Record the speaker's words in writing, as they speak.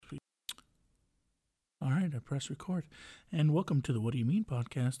Alright, I press record. And welcome to the What Do You Mean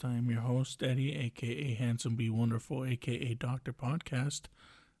podcast. I am your host, Eddie, aka Handsome Be Wonderful, aka Dr. Podcast.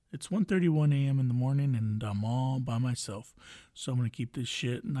 It's 1:31 a.m. in the morning and I'm all by myself. So I'm going to keep this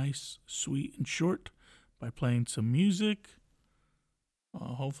shit nice, sweet, and short by playing some music.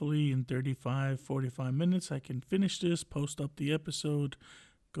 Hopefully in 45 minutes I can finish this, post up the episode,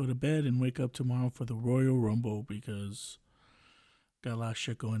 go to bed, and wake up tomorrow for the Royal Rumble because got a lot of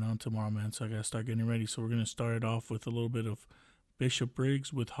shit going on tomorrow, man, so I gotta start getting ready. So we're gonna start it off with a little bit of Bishop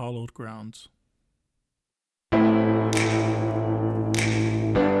Briggs with Hallowed Grounds.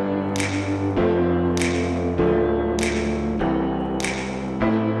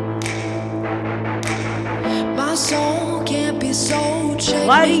 My soul can't be sold. Shake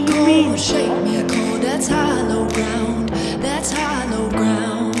Why do me you cold, mean? shake me cold. That's hallowed ground. That's hallowed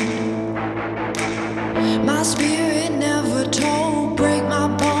ground. My spirit never told. Break my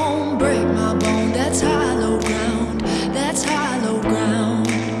bone, break my bone. That's hallowed ground. That's hallowed ground.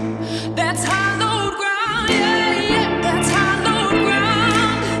 That's hallowed ground. Yeah, yeah. That's hallowed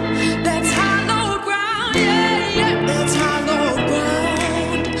ground. That's hallowed ground. Yeah, yeah. That's hallowed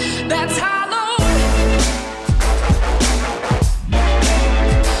ground. That's hallowed.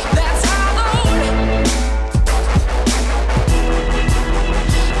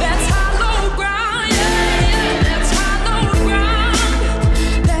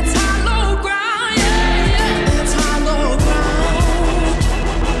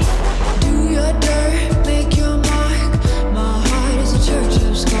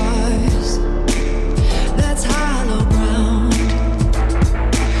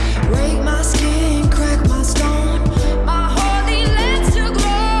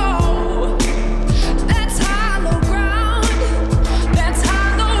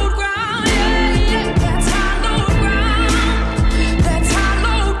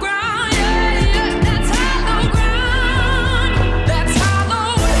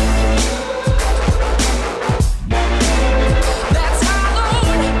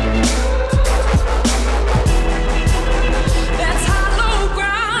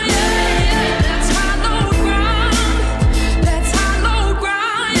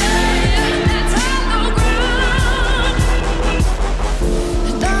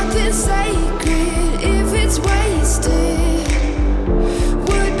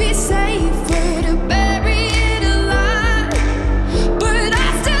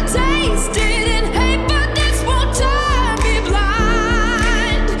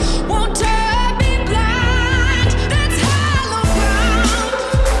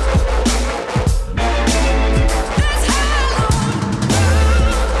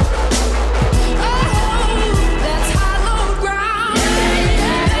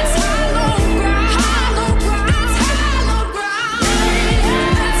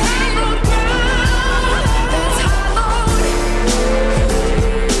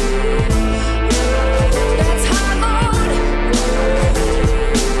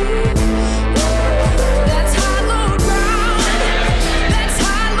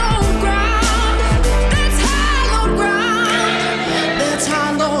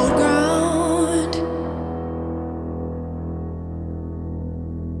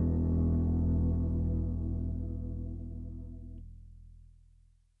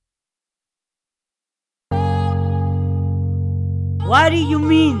 What do you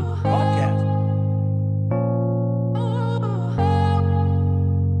mean? Podcast.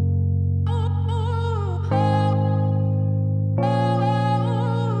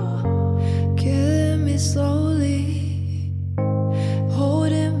 Killing me slowly,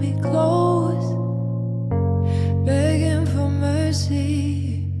 holding me close, begging for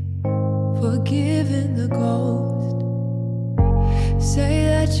mercy, forgiving the ghost. Say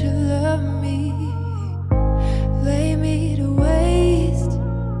that you love me, lay me to waste.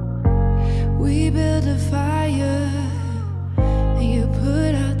 We build a fire and you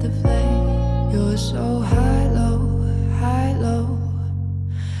put out the flame. You're so high, low, high, low,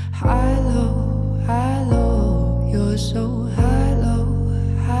 high, low, high, low. You're so high, low,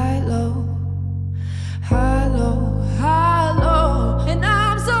 high, low, high, low, high, low. And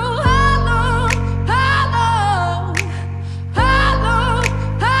I'm so high, low, high, low, high, low,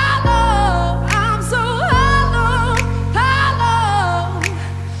 high, low. I'm so high, low, high, low,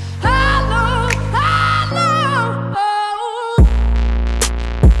 high, low, high, low.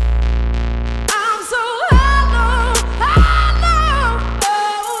 I'm so high, low, high, low.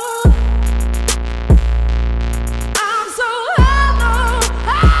 I'm so high, low,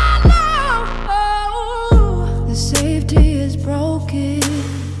 high, low. The safety is broken,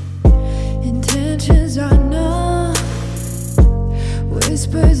 intentions are numb,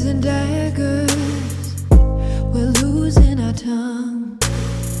 whispers and daggers we're losing our tongue,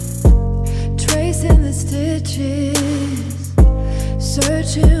 tracing the stitches,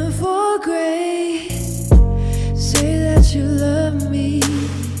 searching for grace. Say that you love me,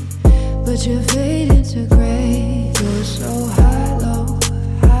 but you fade into gray. You're so high, low,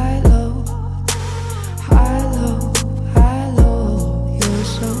 high, low, high, low, high, low. You're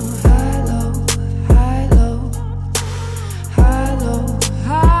so high, low, high, low, high, low,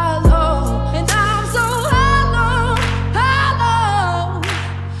 high, low. And I'm so high, low, high, low,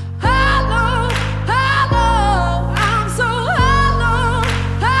 high, low, high, low. I'm so high, low,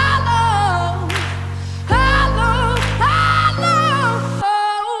 high, low, high, low, high, low.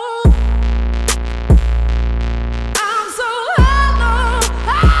 I'm so high, low,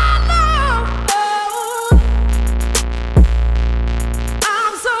 high, low.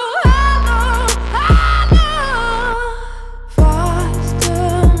 I'm so high, low, high, low. Foster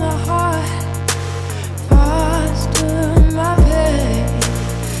my heart, foster my pain.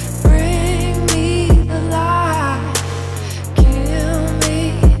 Bring me the light, kill me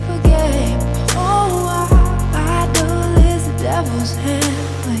for game. Oh, our idol is the devil's hand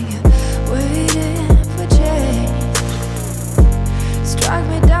when you're waiting for change. Strike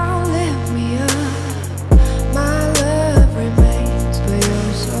me down, lift me up. My love remains, but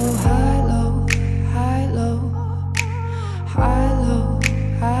you're so high, low, high, low, high, low,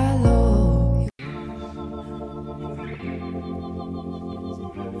 high, low.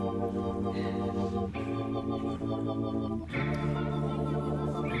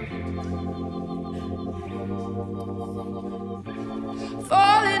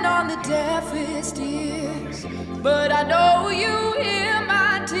 Falling on the deafest ears, but I know you hear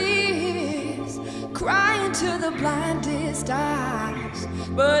my tears. Crying to the blindest eyes,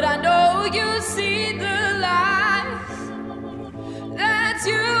 but I know you see the light. That's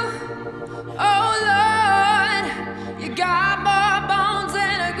you, oh Lord. You got more bones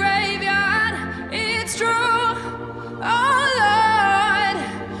than a graveyard. It's true, oh Lord.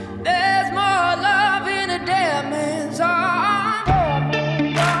 There's more love in a dead man's heart.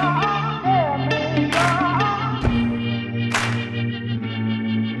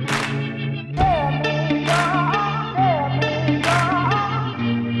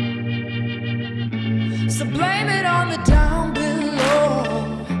 So blame it on the down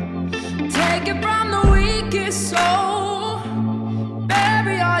below. Take it from the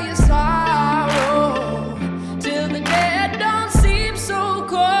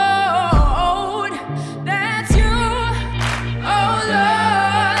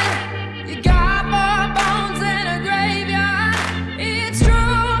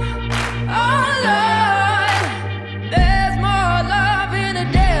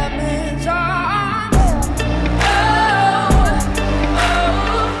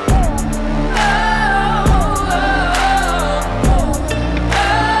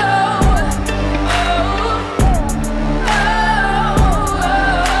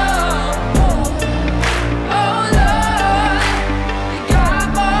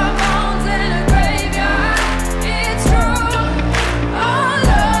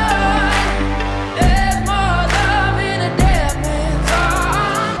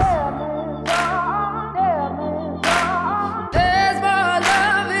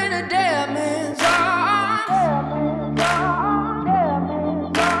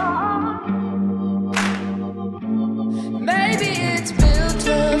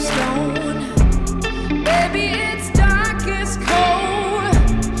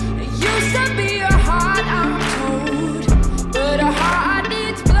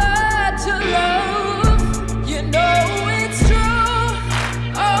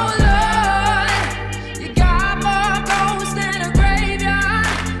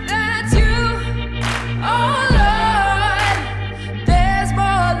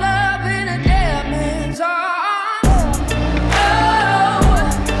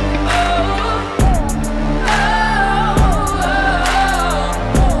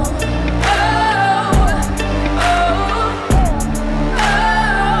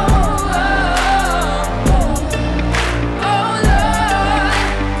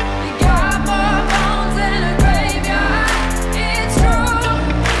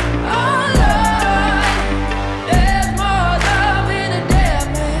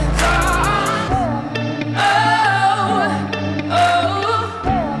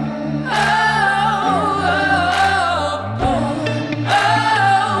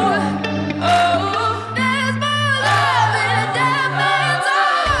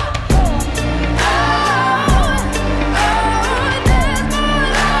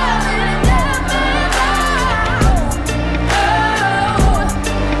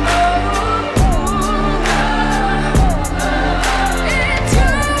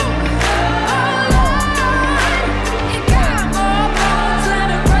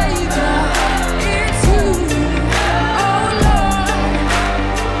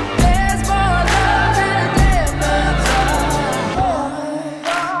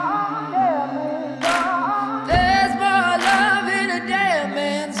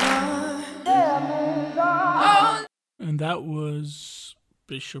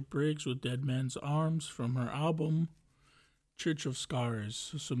Bishop Briggs with Dead Man's Arms from her album Church of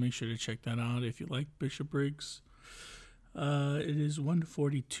Scars. So make sure to check that out if you like Bishop Briggs. It is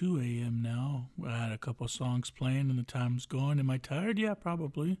 1:42 a.m. now. I had a couple songs playing and the time's going. Am I tired? Yeah,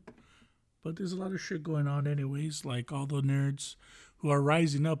 probably. But there's a lot of shit going on anyways, like all the nerds who are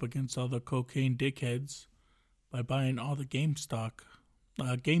rising up against all the cocaine dickheads by buying all the GameStop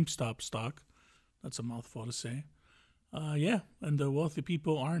stock. That's a mouthful to say. Yeah, and the wealthy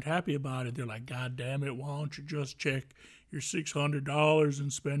people aren't happy about it. They're like, God damn it, why don't you just check your $600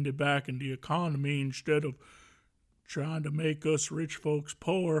 and spend it back in the economy instead of trying to make us rich folks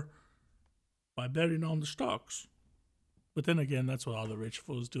poor by betting on the stocks. But then again, that's what all the rich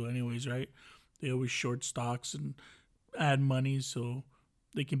folks do anyways, right? They always short stocks and add money so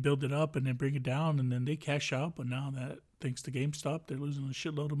they can build it up and then bring it down and then they cash out. But now that, thanks to GameStop, they're losing a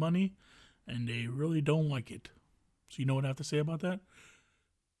shitload of money and they really don't like it. So you know what I have to say about that?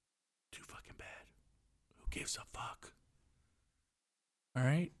 Too fucking bad. Who gives a fuck? All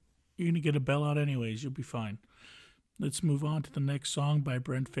right? You're going to get a bailout anyways. You'll be fine. Let's move on to the next song by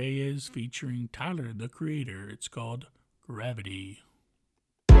Brent Faiyaz featuring Tyler, the Creator. It's called Gravity.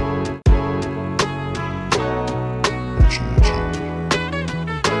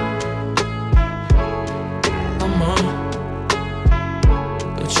 I'm on,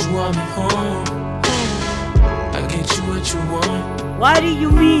 but you want me home. I get you what you want. Why do you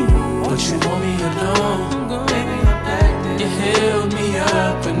mean? But you want me alone. Baby, I'm acting. You held me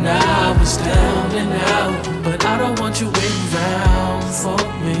up and I was down and out. But I don't want you waiting around for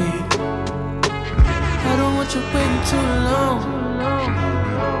me. I don't want you waiting too long.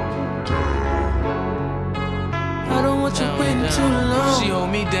 I don't want you waiting too long. She hold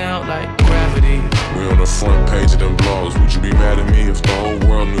me down like gravity. We on the front page of them blogs. Would you be mad at me if the whole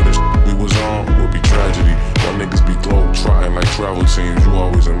world knew this we was on? It would be tragedy. Y'all niggas be globe trotting like travel teams. You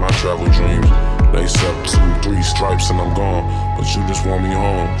always in my travel dreams. Lace up 2, 3 stripes and I'm gone. But you just want me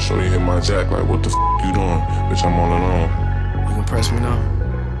home. Shorty hit my jack like what the you doing? Bitch, I'm all alone. You gon' press me now?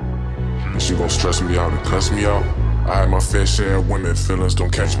 And she gon' stress me out and cuss me out. I had my fair share of women, feelings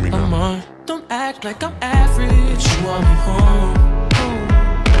don't catch me now. I'm on. Don't act like I'm average. You want me home.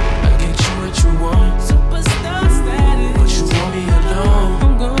 I get you what you want. Superstar status. But you want me alone.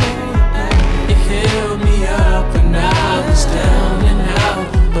 I'm going. You held me up and I was down and out.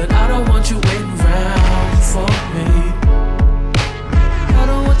 But I don't want you waiting around for me. I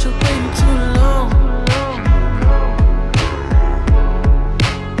don't want you waiting too long.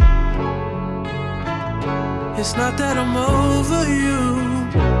 It's not that I'm over you,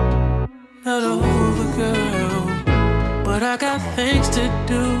 not over, girl, but I got things to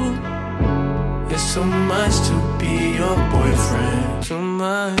do. It's so much to be your boyfriend, so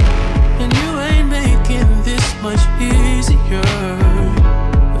much, and you ain't making this much easier.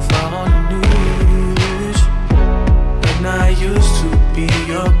 If I only knew this, and I used to be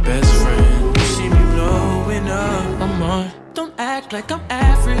your best friend. You see me blowing up, I'm on. Don't act like I'm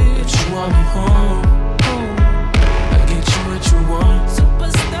average. You want me home. What you want,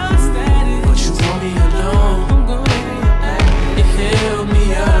 superstar status. But you want me alone. I'm going. You held me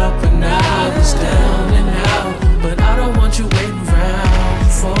up and I was down and out. But I don't want you waiting around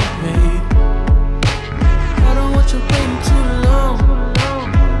for me. I don't want you waiting too long.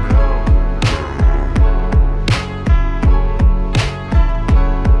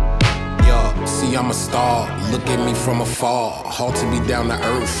 Yo, see I'm a star. Look at me from afar. Hard to be down to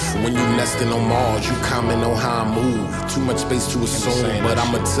earth. When you nesting on Mars, you comment on how I move. Too much space to assume, but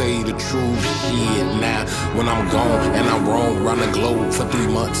I'ma tell you the truth. Shit, now when I'm gone and I'm wrong, round the globe for 3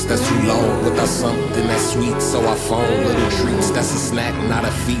 months, that's too long. Without something that's sweet, so I phone little treats. That's a snack, not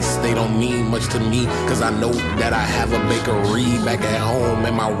a feast. They don't mean much to me, cause I know that I have a bakery back at home.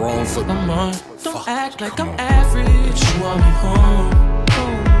 Am I wrong for I'm on. Don't act like I'm average. You want me home.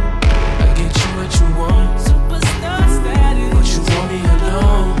 I get you what you want. Superstar status. But you want me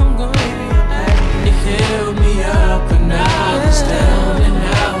alone. I'm going. You held me up and I was down and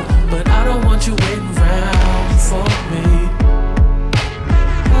out. But I don't want you waiting around for me.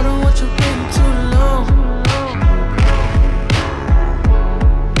 I don't want you waiting too long.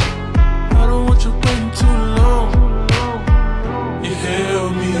 I don't want you waiting too long. You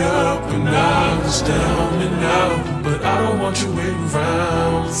held me up and I was down and out. But I don't want you waiting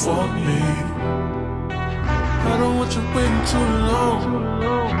around for me. I don't want you waiting too long.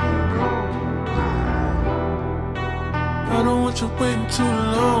 I don't want you waiting too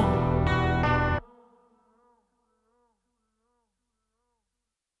long.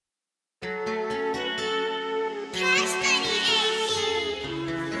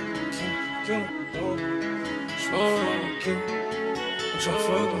 some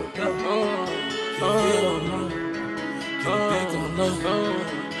fuck on that. Get on now. Get back on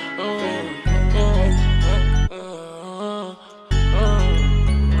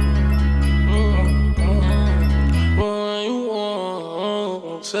What you want,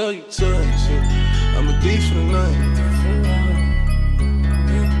 I'll tell you twice. I'm a thief for the night.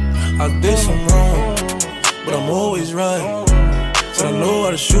 I did some wrong, but I'm always right. So I know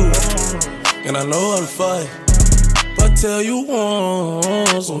how to shoot, and I know how to fight. If I tell you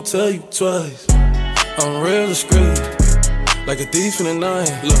once, I'll tell you twice. I'm real discreet, like a thief in the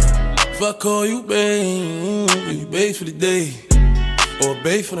night. Look, if I call you babe, you babe for the day, or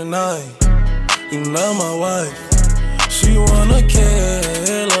babe for the night. You not my wife. She wanna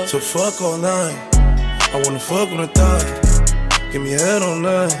kill her, so fuck all night. I wanna fuck on the thigh, give me head on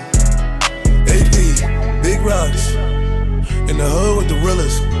night. AP, big rocks, in the hood with the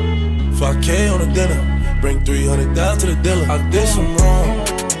realest. 5K on the dinner, bring 300 down to the dealer. I did some wrong,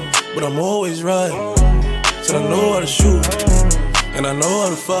 but I'm always right. Said I know how to shoot, and I know how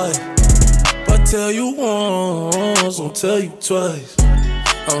to fight. If I tell you once, I'll tell you twice.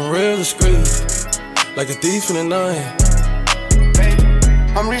 I'm real discreet, like a thief in the night.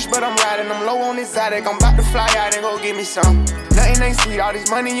 I'm rich but I'm riding, I'm low on exotic. I'm about to fly out and go get me some. Nothing ain't sweet, all this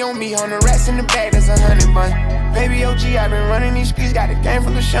money on me. 100 rats in the bag, that's 100 bun. Baby OG, I been running these streets. Got the game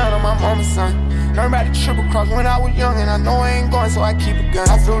from the shine on my mama's son. Learned about the triple cross when I was young, and I know I ain't going, so I keep a gun.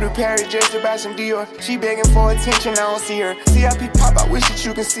 I flew to Paris just to buy some Dior. She begging for attention, I don't see her. CIP pop, I wish that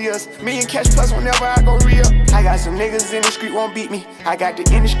you can see us. Me and Cash Plus whenever I go real. I got some niggas in the street won't beat me. I got the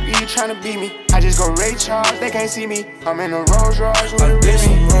industry trying to beat me. I just go Ray Charles, they can't see me. I'm in a Rolls Royce with a I did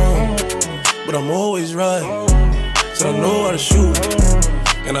some Remy. wrong, but I'm always right. So I know how to shoot,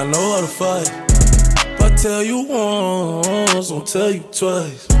 and I know how to fight. If I tell you once, I'll tell you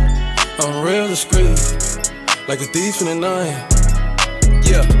twice. I'm real discreet, like a thief in the night.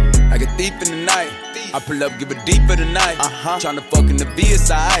 Yeah, like a thief in the night. I pull up, give it deep for the night. Tryna fuck in the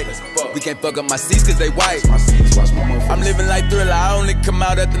VSI. We can't fuck up my seats cause they white. I'm living like Thriller, I only come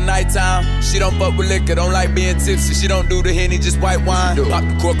out at the nighttime. She don't fuck with liquor, don't like being tipsy. She don't do the Henny, just white wine. Pop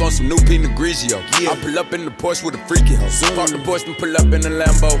the cork on some new Pinot Grigio. I pull up in the Porsche with a freaky hoe. Park the Porsche and pull up in the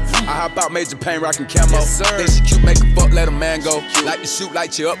Lambo. I hop out, Major Payne, rockin' camo. Then she cute, make a fuck, let a man go. Like to shoot,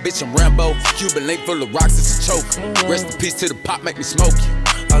 light you up, bitch, I'm Rambo. Cuban link full of rocks, it's a choke. Rest in peace to the pop, make me smoke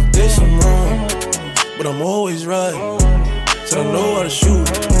you. I did some wrong, but I'm always right. Said I know how to shoot,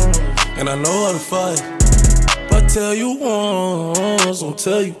 and I know how to fight. If I tell you once, I'll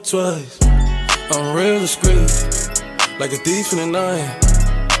tell you twice. I'm real discreet, like a thief in the night.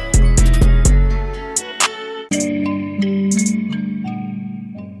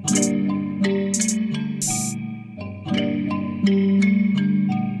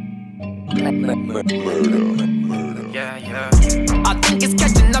 Yeah. I think it's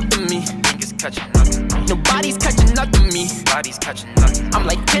catching up to me. Nobody's catching up to me. I'm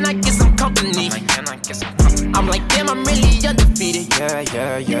like, can I get some company? I'm like, damn, I'm really undefeated.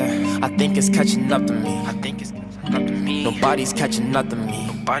 Yeah. I think it's catching up to me. Nobody's catching up to me.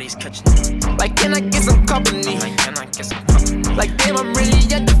 Like, can I get some company? Like, damn, I'm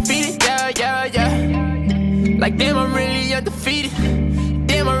really undefeated. Yeah. Like, damn, I'm really undefeated.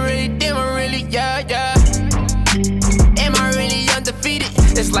 Damn, I really, yeah. Am I really undefeated?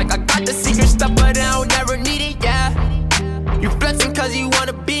 It's like I got the secret stuff, but I don't ever need it, yeah. You flexing cause you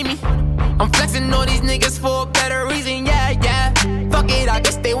wanna be me. I'm flexing on these niggas for a better reason, yeah. Fuck it, I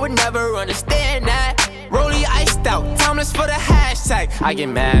guess they would never understand that. Rollie iced out, timeless for the hashtag. I get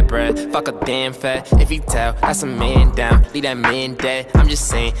mad, bruh, fuck a damn fat. If he tell, that's a man down, leave that man dead. I'm just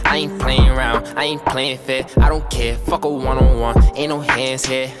saying, I ain't playing around, I ain't playing fair. I don't care, fuck a one-on-one, ain't no hands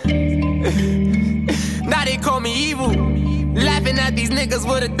here. Now they call me evil, laughing at these niggas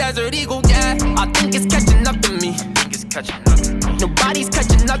with a desert eagle, yeah. I think it's catching up to me. Nobody's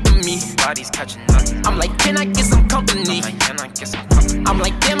catching up to me. I'm like, can I get some company? I'm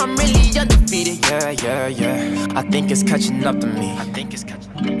like, damn, I'm really undefeated. Yeah. I think it's catching up to me.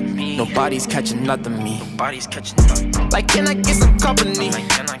 Nobody's catching up to me. Like, can I get some company?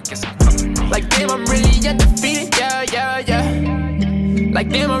 Like, damn, I'm really undefeated. Yeah. Like,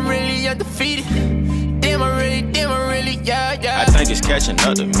 damn, I'm really undefeated. Damn, I really, yeah. I think it's catching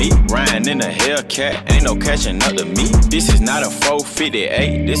up to me. Riding in a Hellcat, ain't no catching up to me. This is not a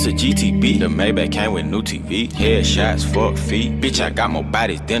 458, this a GTB. The Maybach came with new TV. Headshots, fuck feet. Bitch, I got more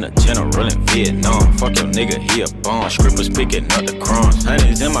bodies than a general in Vietnam. Fuck your nigga, he a bum. Scrippers picking up the crumbs.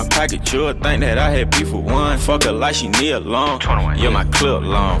 Honey's in my pocket, you'll think that I had beef with one. Fuck her like she near long. Yeah, my clip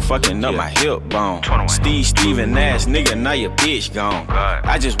long. Fucking up my hip bone. Steven ass nigga, now your bitch gone.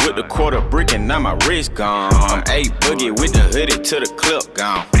 I just whipped a quarter brick and now my wrist gone. gone. A boogie with the hoodie to the clip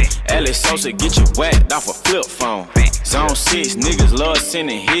gone. Alex Sosa get you whacked off a flip phone. Zone 6, niggas love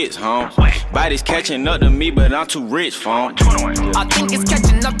sending hits home. Bodies catching up to me, but I'm too rich for 'em. I think it's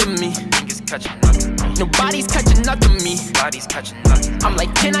catching up to me. Nobody's catching up to me. I'm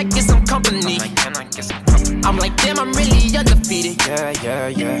like, can I get some company? I'm like, damn, I'm really undefeated.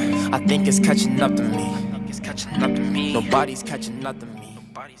 Yeah. I think it's catching up to me. Nobody's catching up to me.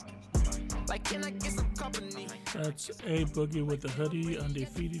 Like, can I get some company? That's A Boogie with the Hoodie,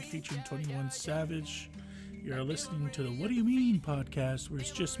 Undefeated, featuring 21 Savage. You're listening to the What Do You Mean podcast, where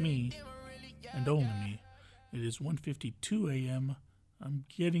it's just me, and only me. It is 1:52 a.m. I'm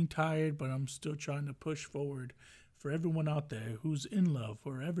getting tired, but I'm still trying to push forward for everyone out there who's in love,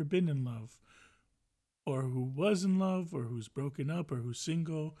 or ever been in love, or who was in love, or who's broken up, or who's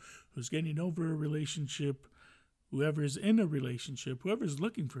single, who's getting over a relationship, whoever's in a relationship, whoever's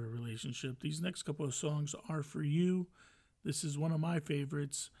looking for a relationship. These next couple of songs are for you. This is one of my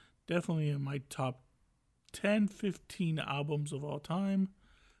favorites, definitely in my top 10, 15 albums of all time.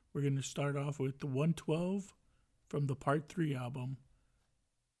 We're going to start off with the 112 from the Part 3 album.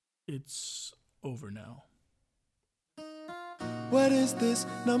 It's Over Now. What is this?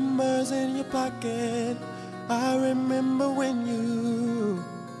 Numbers in your pocket. I remember when you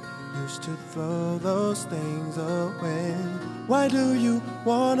used to throw those things away. Why do you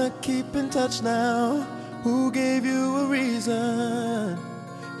wanna keep in touch now? Who gave you a reason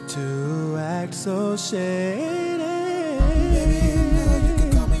to act so shady? Baby, you know you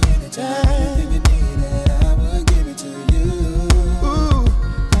can call me anytime. Anything you needed, I will give it to you. Ooh,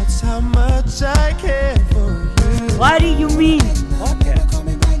 that's how much I care for you. What do you mean? Call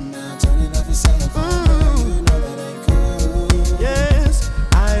me right now, turn it off your cell phone. You know that ain't cool. Yes,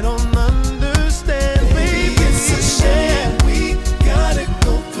 I don't understand, baby. It's a shame we gotta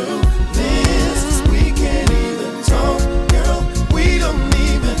go through this. We can't even talk, girl. We don't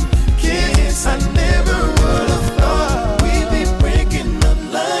even kiss. I never would have thought we'd be breaking up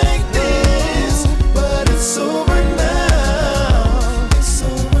like this, but it's over now. It's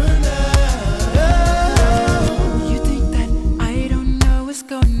over now. You think that I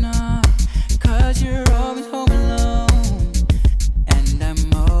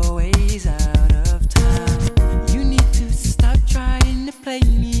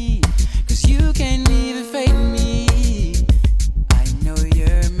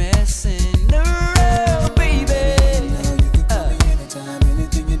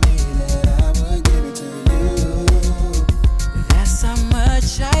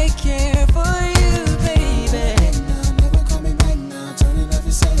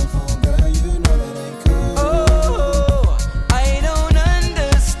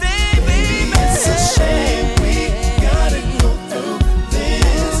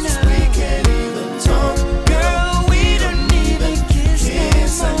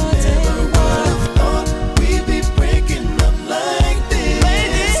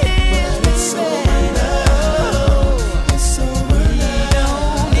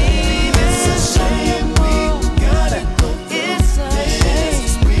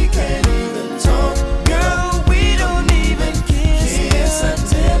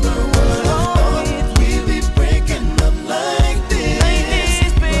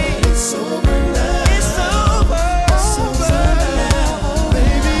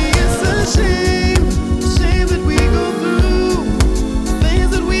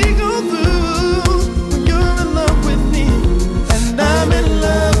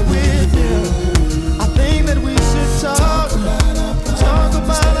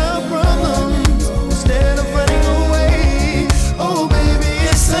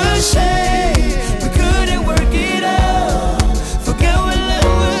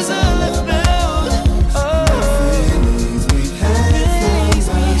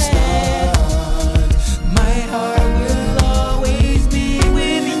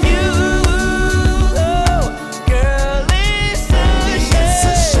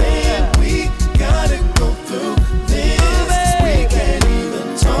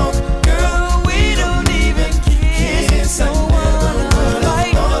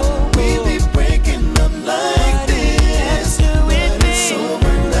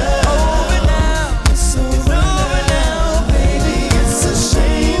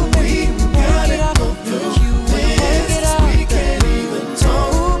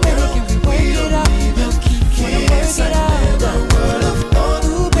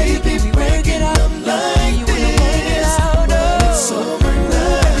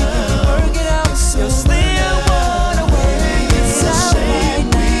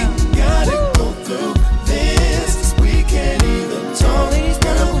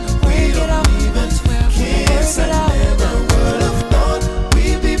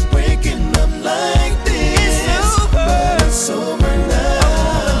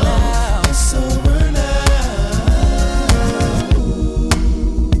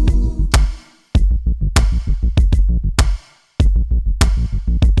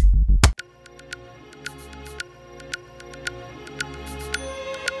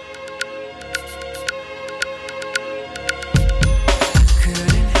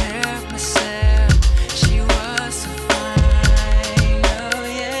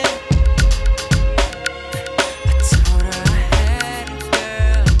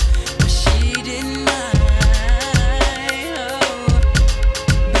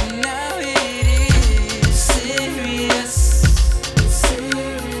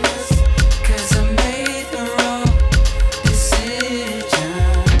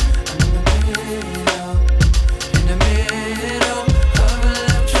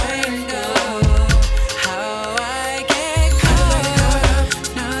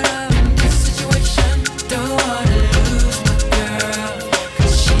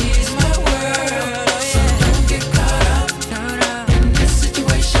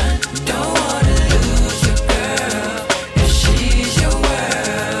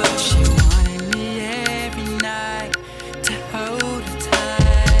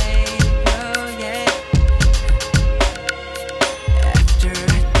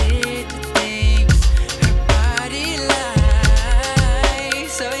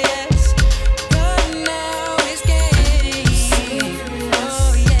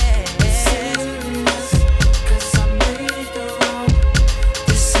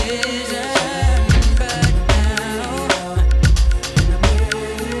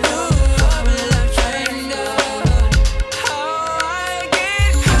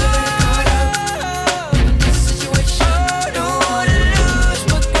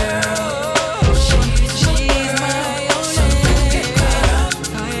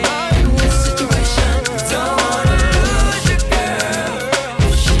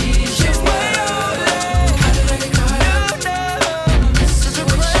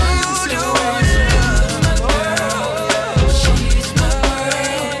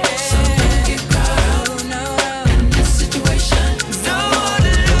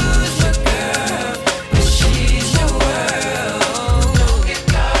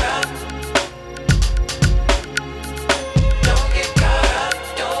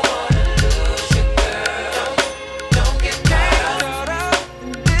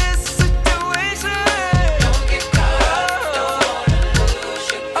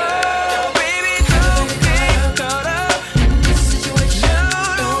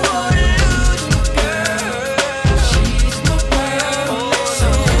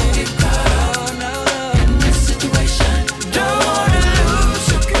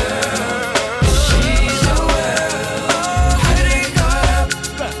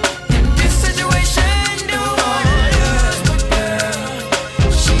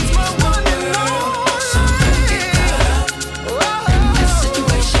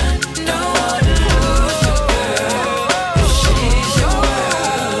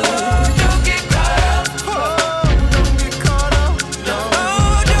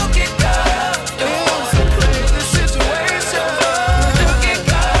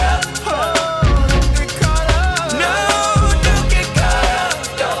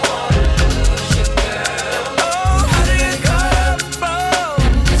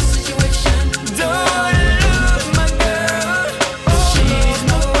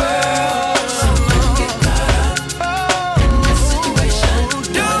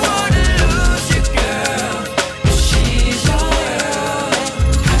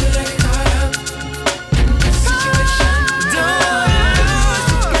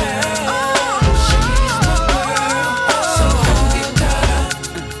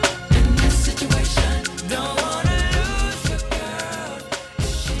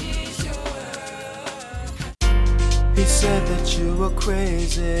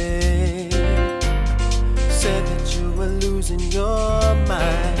crazy. Said that you were losing your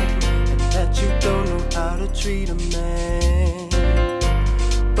mind and that you don't know how to treat a man.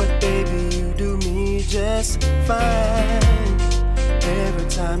 But baby, you do me just fine. Every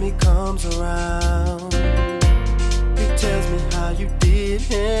time he comes around, he tells me how you did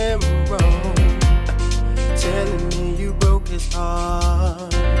him wrong, telling me you broke his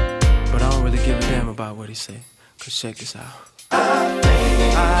heart. But I don't really give a damn about what he said, cause check this out.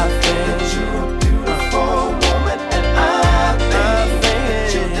 I think you're a beautiful woman, and I think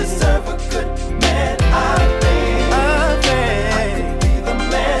that you deserve a good man. I think I could be the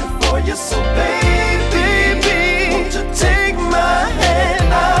man for you, so baby, won't you take my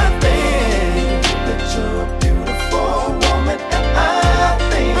hand? I think that you're a beautiful woman, and I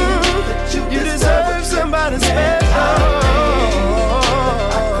think that you deserve somebody special.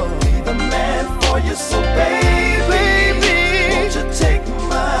 I could be the man for you, so baby, won't you take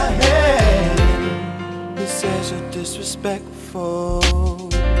my hand? He says you're disrespectful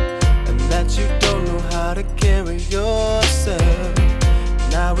and that you don't know how to carry yourself.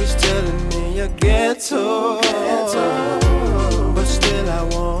 Now he's telling me you're ghetto, but still I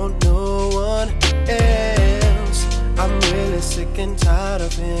want no one else. I'm really sick and tired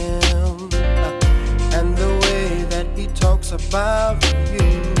of him and the way that he talks about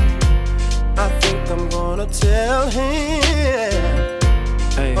you. I think I'm gonna tell him.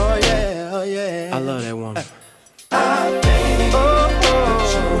 Hey. Oh yeah. I love that woman. I think that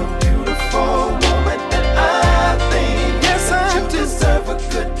you're a beautiful woman, and I think that you deserve a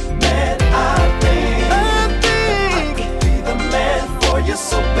good man. I think I could be the man for you,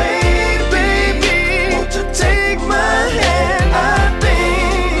 so baby, won't you take my hand? I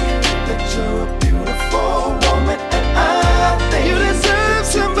think that you're a beautiful woman, and I think you deserve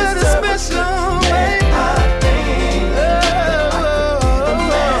somebody special.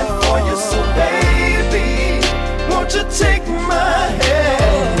 Take my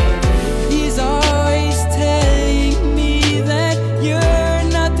hand. He's always telling me that you're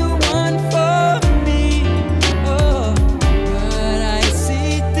not the one for me. Oh, but I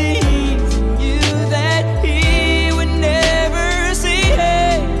see things in you that he would never see.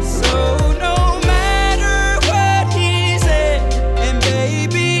 So no matter what he said, and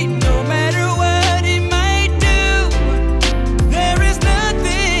baby, no matter what he might do, there is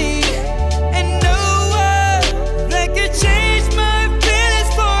nothing and no one that could change my feelings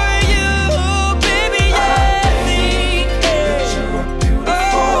for you, baby. I think that you're a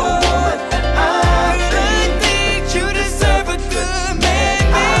beautiful woman, and I think you deserve a good man.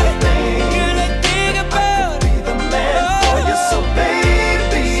 I think I could be the man for you, so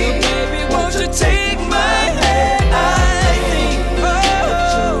baby, won't you take my hand? I think that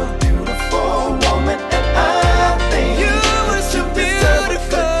you're a beautiful woman, and I think you deserve a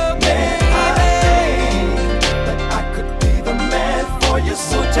good man. I could be the man for you,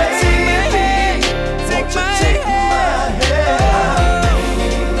 so baby, won't you take my hand?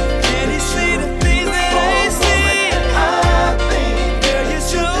 Can you see the things that I see? I think girl, you're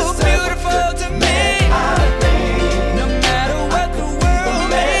so beautiful to me. I think no matter what the world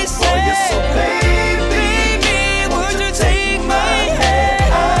may say, so baby, won't you take my hand?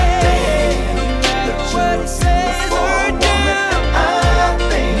 I think no matter what it says or do,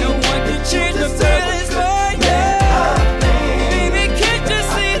 no one can change the feelings for you. Baby, can't you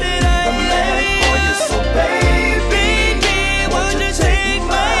see that I love you? So baby, won't you take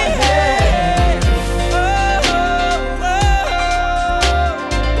my hand?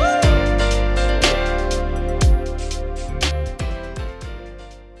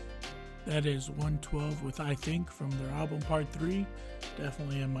 That is 112 with I Think from their album Part 3.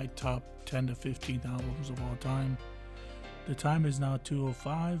 Definitely in my top 10 to 15 albums of all time. The time is now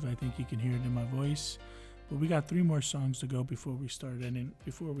 2:05. I think you can hear it in my voice. But we got 3 more songs to go before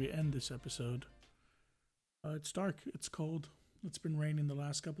we end this episode. It's dark, it's cold. It's been raining the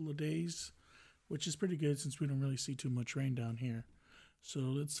last couple of days, which is pretty good since we don't really see too much rain down here. So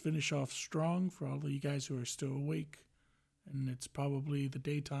let's finish off strong for all of you guys who are still awake. And it's probably the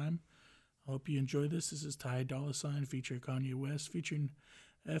daytime. I hope you enjoy this. This is Ty Dolla $ign featuring Kanye West, featuring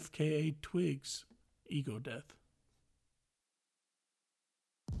FKA Twigs, Ego Death.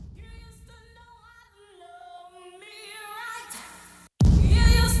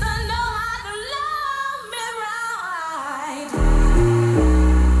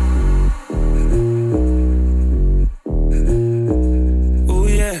 Oh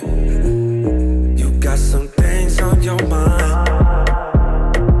yeah, you got some things on your mind.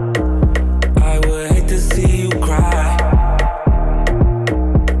 I would hate to see you cry.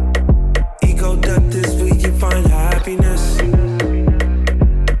 Ego death is where you find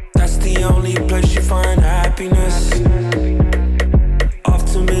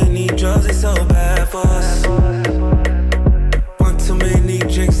so bad for us. One too many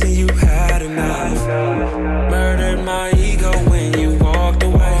drinks and you had enough. Murdered my ego when you walked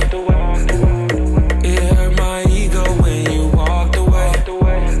away. It hurt my ego when you walked away.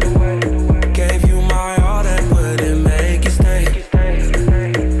 Gave you my all that wouldn't make you stay.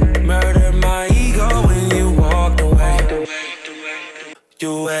 Murdered my ego when you walked away.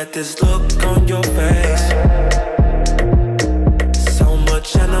 You had this look on your face, so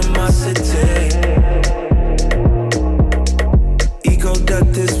much animosity. Ego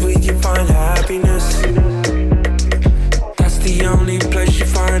death is where you find happiness. That's the only place you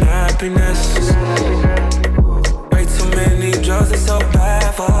find happiness. Way too many drugs, it's so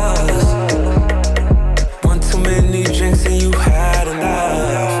bad for us. One too many drinks and you had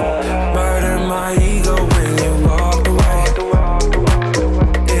enough. Murder my ego when you walked away.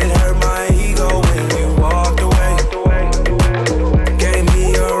 It hurt my ego when you walked away. Gave me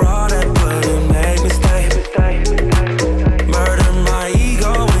your all that wouldn't make me stay. Murder my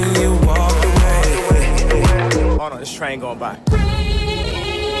ego when you walked away. Hold on, this train going by.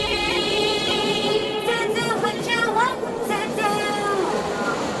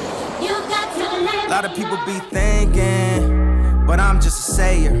 A lot of people be thinking, but I'm just a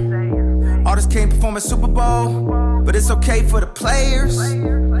sayer. Artists can't perform at Super Bowl, but it's okay for the players.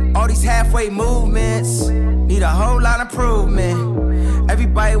 All these halfway movements need a whole lot of improvement.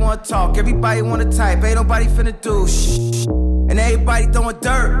 Everybody wanna talk, everybody wanna type, ain't nobody finna do shh. And everybody throwing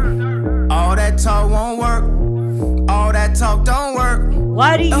dirt. All that talk won't work. All that talk don't work.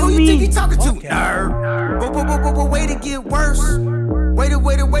 What do you who mean? You think you talking to? Nerd. But way to get worse. Way to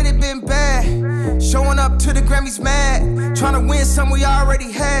been bad. Showing up to the Grammys mad. Trying to win something we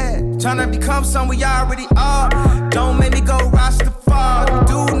already had. Trying to become something we already are. Don't make me go Rastafari.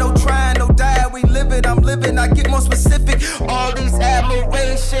 Do no trying, no die. We live it, I'm living. I get more specific. All these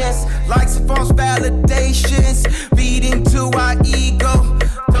admirations, likes and false validations, feeding to our ego.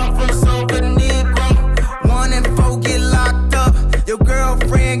 Come from Silver Negro. 1 and 4 get locked up. Your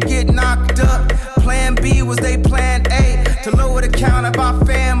girlfriend get knocked up. Plan B was they plan A. To lower the count of our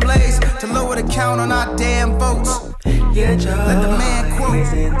families. To lower the count on our damn votes. Yeah, Joe, let the man quote.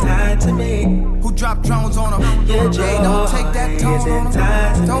 Isn't tied to me. Who dropped drones on him? Yeah, Joe, hey, don't take that tone on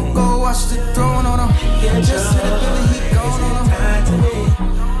him. Don't go watch the throne on him. Yeah, just hit a Billy, he gone on him. Tied to me.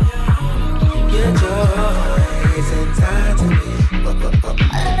 Yeah, Joe, isn't tied to me.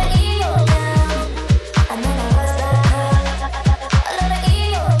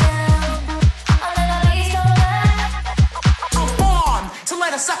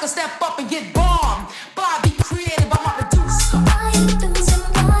 Sucker step up and get bombed. Bobby created by my producer. I am losing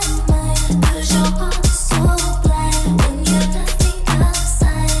my mind, 'cause your heart is so blind. When you're nothing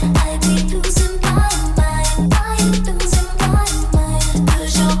outside, I be losing my mind. I am losing my mind,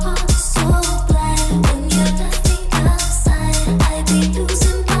 'cause your heart is so blind. When you're nothing outside, I be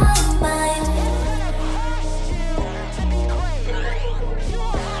losing my mind.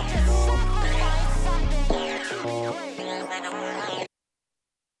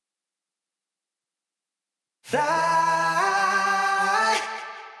 Fly,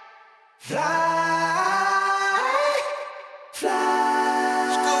 fly, fly.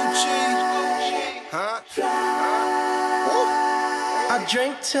 Scoochie, huh? I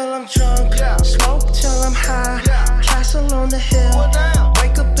drink till I'm drunk, smoke till I'm high. Castle on the hill,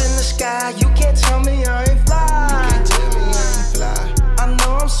 wake up in the sky. You can't tell me I ain't fly. I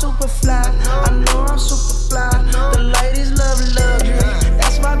know I'm super fly. I know I'm super fly. The ladies love luxury.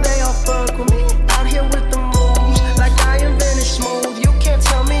 That's why they all fuck with me. Out here with the moves, like I invented smooth. You can't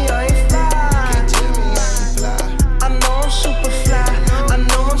tell me I ain't fly. I know I'm super fly. I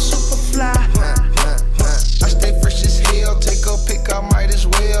know I'm super fly. I stay fresh as hell. Take a pic, I might as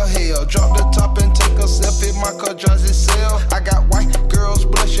well. Hell, drop the top and take a selfie. My car drives itself. I got white girls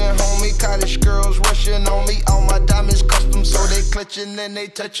blushing, homie. Cottage girls rushing on me. All my diamonds custom, so they clutching and they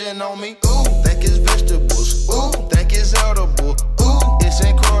touching on me. Ooh, think it's vegetables. Ooh, think it's edible. Ooh, it's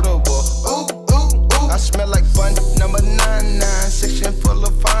incredible. Ooh, ooh, ooh. I smell like bun number 99. Section full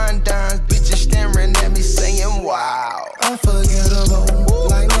of fine dimes. Bitches staring at me saying, wow. Unforgettable,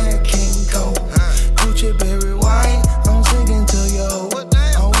 like that King Cole. Gucci berry wine, I'm singing to you.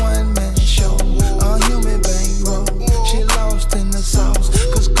 A one-man show, a human bankroll. She lost in the sauce,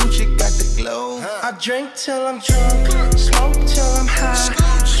 'cause Gucci got the glow. I drink till I'm drunk, smoke till I'm high.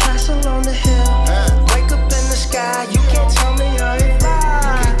 Castle on the hill, wake up in the sky. You can't tell me I ain't fly.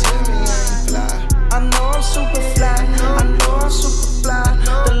 I know I'm super fly. I know I'm super fly.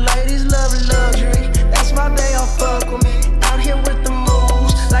 The ladies love luxury. That's why they all fuck with me. Out here with the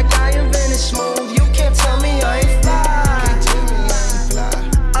moves, like I invented smooth. You can't tell me I ain't fly.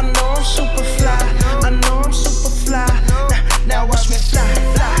 I know I'm super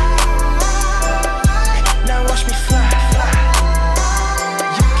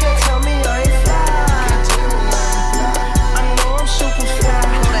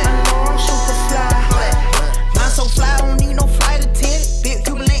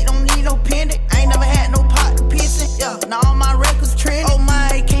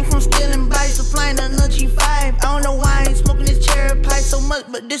much,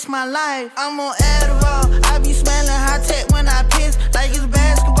 but this my life. I'm on Adderall. I be smelling high tech when I piss, like it's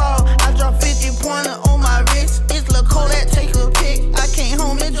basketball. I drop 50-pointer on my wrist. It's Lil' Kodak, take a pic. I came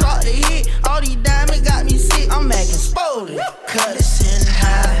home and dropped the hit. All these diamonds got me sick. I'm acting spotted. Cut it sitting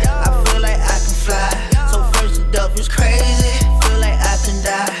high. I feel like I can fly. So first the duck is crazy. Feel like I can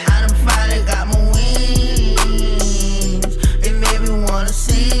die. I done finally got my wings. It made me wanna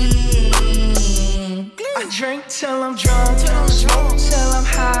sing. I drink till I'm drunk, smoke till I'm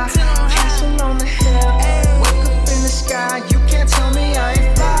high. Castle on the hill, wake up in the sky. You can't tell me I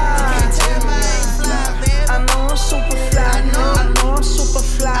ain't fly. I know I'm super fly. I know I'm super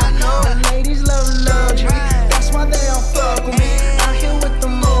fly. The ladies love luxury. That's why they all fuck with me. Out here with the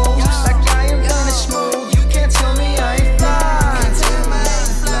moves, like I am done and smooth. You can't tell me I ain't fly.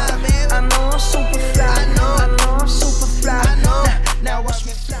 I know I'm super fly. I know I'm super fly. Now watch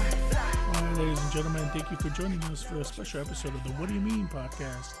me fly. All right, ladies and gentlemen, thank you for joining us for a special episode of the What Do You Mean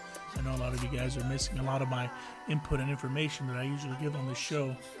podcast. I know a lot of you guys are missing a lot of my input and information that I usually give on this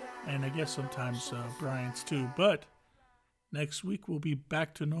show, and I guess sometimes Brian's too, but next week we'll be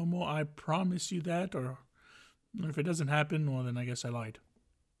back to normal. I promise you that, or if it doesn't happen, well, then I guess I lied.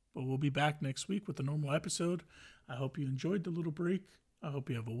 But we'll be back next week with a normal episode. I hope you enjoyed the little break. I hope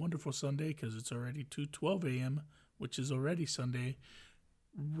you have a wonderful Sunday, because it's already 2:12 a.m., which is already Sunday,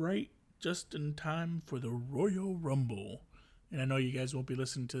 right just in time for the Royal Rumble. And I know you guys won't be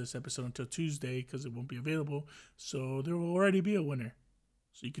listening to this episode until Tuesday because it won't be available, so there will already be a winner.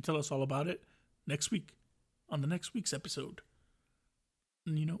 So you can tell us all about it next week on the next week's episode.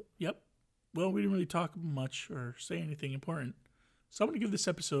 And well, we didn't really talk much or say anything important. So I'm going to give this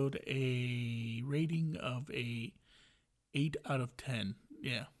episode a rating of a 8 out of 10.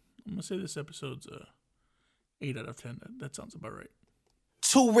 Yeah, I'm going to say this episode's a 8 out of 10. That sounds about right.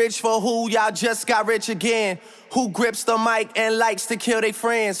 Too rich for who? Y'all just got rich again. Who grips the mic and likes to kill their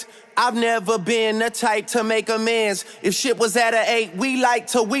friends? I've never been the type to make amends. If shit was at an 8, we like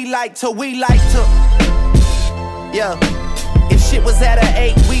to. Yeah. If shit was at an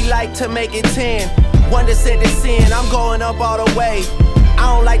 8, we like to make it 10. 1% to sin, I'm going up all the way. I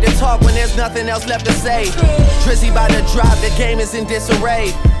don't like to talk when there's nothing else left to say. Drizzy by the drop, the game is in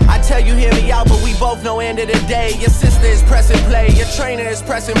disarray. I tell you, hear me out, but we both know end of the day. Your sister is pressing play, your trainer is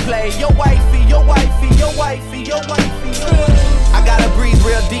pressing play. Your wifey. I gotta breathe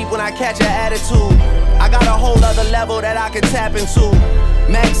real deep when I catch an attitude. I got a whole other level that I can tap into.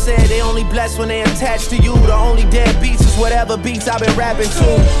 Max said they only blessed when they attached to you. The only dead beats is whatever beats I've been rapping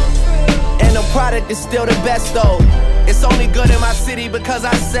to. And the product is still the best though. It's only good in my city because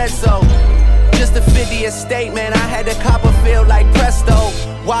I said so. Just the 50th state, man, I had the Copperfield like presto.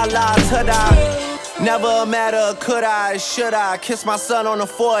 Voila, ta-da. Never a matter of could I, should I. Kiss my son on the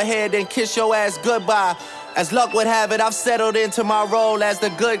forehead, then kiss your ass goodbye. As luck would have it, I've settled into my role as the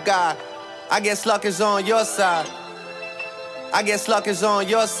good guy. I guess luck is on your side.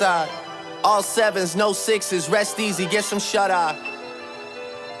 All 7s, no 6s, rest easy, get some shut-eye.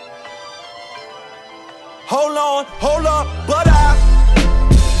 Hold up, but I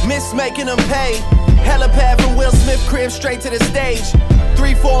miss making them pay. Helipad from Will Smith crib straight to the stage.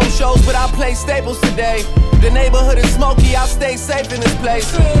 3 forum shows, but I play staples today. The neighborhood is smoky, I'll stay safe in this place.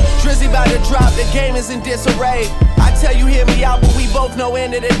 Drizzy about to drop, the game is in disarray. I tell you, hear me out, but we both know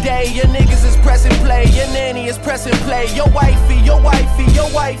end of the day. Your niggas is pressing play, your nanny is pressing play. Your wifey.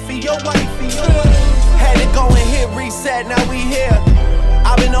 Had to go and hit reset, now we here.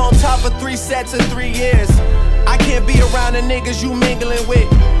 I've been on top for 3 sets in 3 years. I can't be around the niggas you mingling with.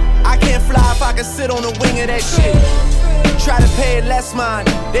 I can't fly if I can sit on the wing of that shit. Try to pay it less mind.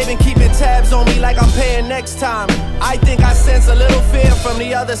 They been keeping tabs on me like I'm paying next time. I think I sense a little fear from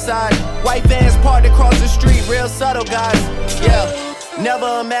the other side. White vans parked across the street, real subtle guys. Yeah, never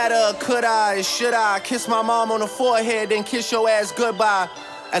a matter of could I, should I. Kiss my mom on the forehead, then kiss your ass goodbye.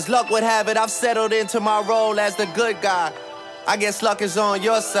 As luck would have it, I've settled into my role as the good guy. I guess luck is on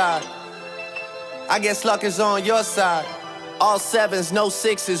your side. All 7s, no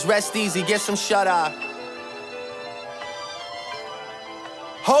 6s, rest easy, get some shut-eye.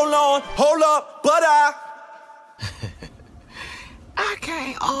 Hold up, but I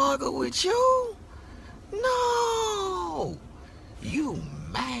can't argue with you. No. You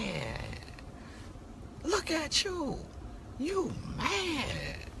mad. Look at you. You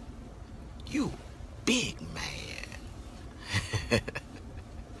mad. You big mad.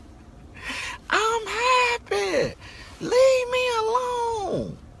 I'm happy. Leave me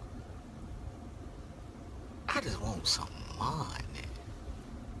alone. I just want some money.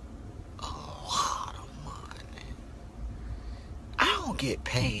 A lot of money. I don't get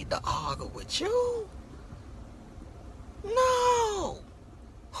paid to argue with you. No.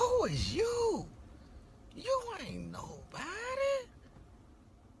 is